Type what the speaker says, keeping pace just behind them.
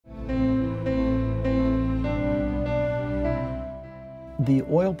The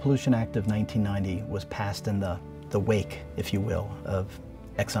Oil Pollution Act of 1990 was passed in the wake, if you will, of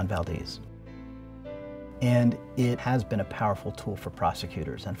Exxon Valdez. And it has been a powerful tool for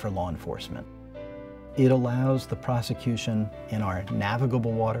prosecutors and for law enforcement. It allows the prosecution in our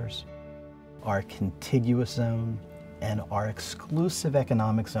navigable waters, our contiguous zone, and our exclusive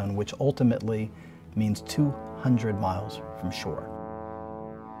economic zone, which ultimately means 200 miles from shore.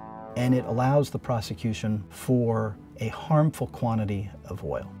 And it allows the prosecution for a harmful quantity of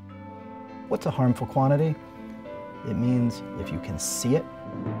oil. What's a harmful quantity? It means if you can see it,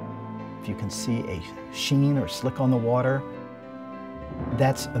 if you can see a sheen or slick on the water,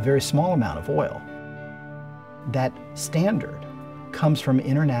 that's a very small amount of oil. That standard comes from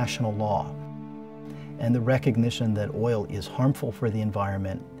international law and the recognition that oil is harmful for the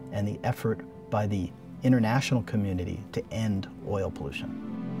environment and the effort by the international community to end oil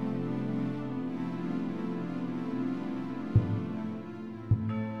pollution.